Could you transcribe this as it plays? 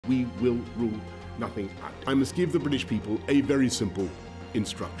we will rule nothing out. I must give the British people a very simple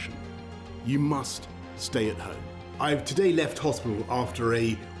instruction. You must stay at home. I've today left hospital after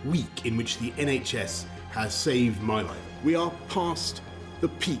a week in which the NHS has saved my life. We are past the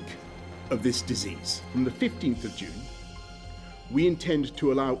peak of this disease. From the 15th of June, we intend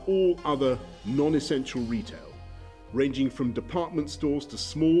to allow all other non-essential retail, ranging from department stores to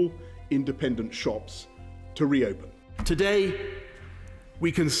small independent shops, to reopen. Today,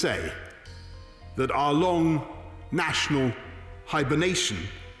 we can say that our long national hibernation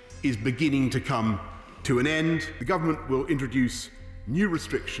is beginning to come to an end. The government will introduce new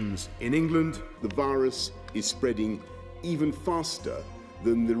restrictions in England. The virus is spreading even faster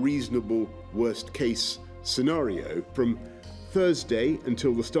than the reasonable worst-case scenario. From Thursday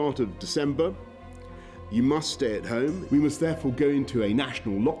until the start of December, you must stay at home. We must therefore go into a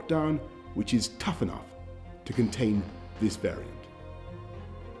national lockdown which is tough enough to contain this variant.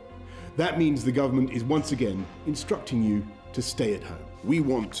 That means the government is once again instructing you to stay at home. We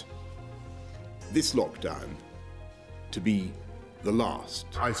want this lockdown to be the last.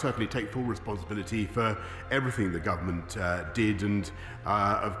 I certainly take full responsibility for everything the government did, and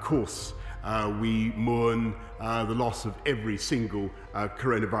of course we mourn the loss of every single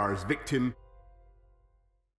coronavirus victim.